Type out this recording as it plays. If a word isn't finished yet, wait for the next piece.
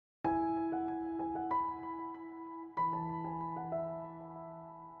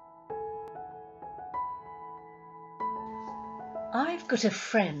I've got a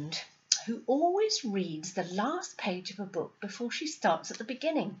friend who always reads the last page of a book before she starts at the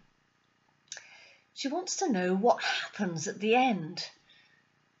beginning. She wants to know what happens at the end.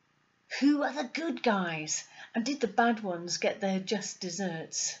 Who are the good guys, and did the bad ones get their just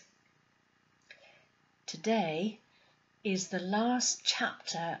desserts? Today is the last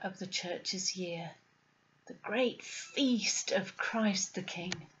chapter of the Church's year, the great feast of Christ the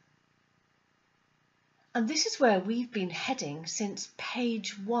King. And this is where we've been heading since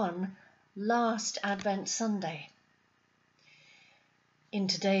page 1 last Advent Sunday. In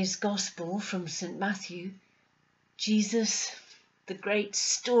today's Gospel from St. Matthew, Jesus, the great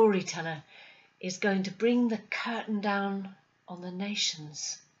storyteller, is going to bring the curtain down on the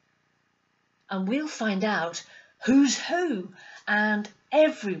nations. And we'll find out who's who, and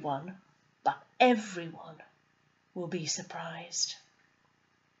everyone, but everyone, will be surprised.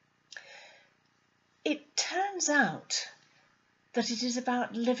 It turns out that it is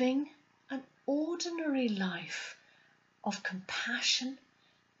about living an ordinary life of compassion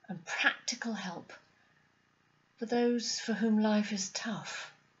and practical help for those for whom life is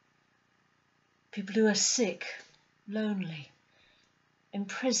tough. People who are sick, lonely, in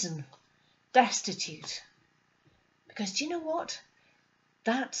prison, destitute. Because do you know what?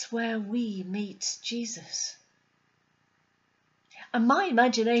 That's where we meet Jesus. And my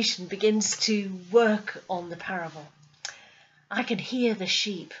imagination begins to work on the parable. I can hear the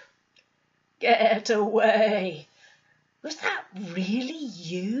sheep. Get away! Was that really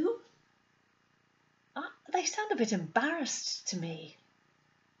you? They sound a bit embarrassed to me.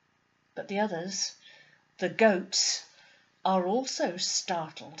 But the others, the goats, are also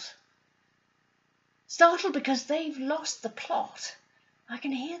startled. Startled because they've lost the plot. I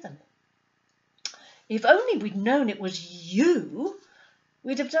can hear them. If only we'd known it was you,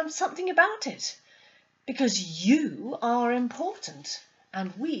 we'd have done something about it. Because you are important,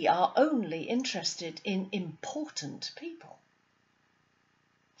 and we are only interested in important people.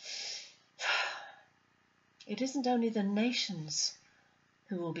 It isn't only the nations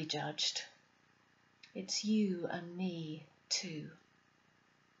who will be judged. It's you and me too.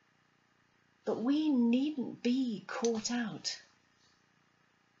 But we needn't be caught out.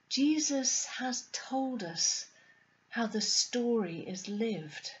 Jesus has told us how the story is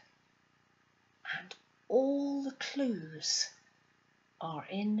lived, and all the clues are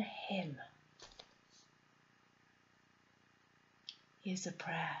in him. Here's a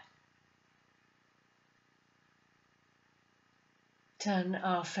prayer. Turn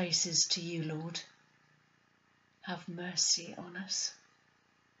our faces to you, Lord. Have mercy on us,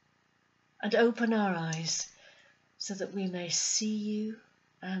 and open our eyes so that we may see you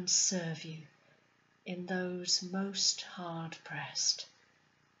and serve you in those most hard-pressed,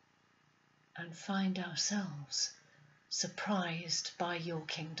 and find ourselves surprised by your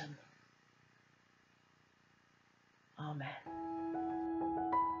kingdom. Amen.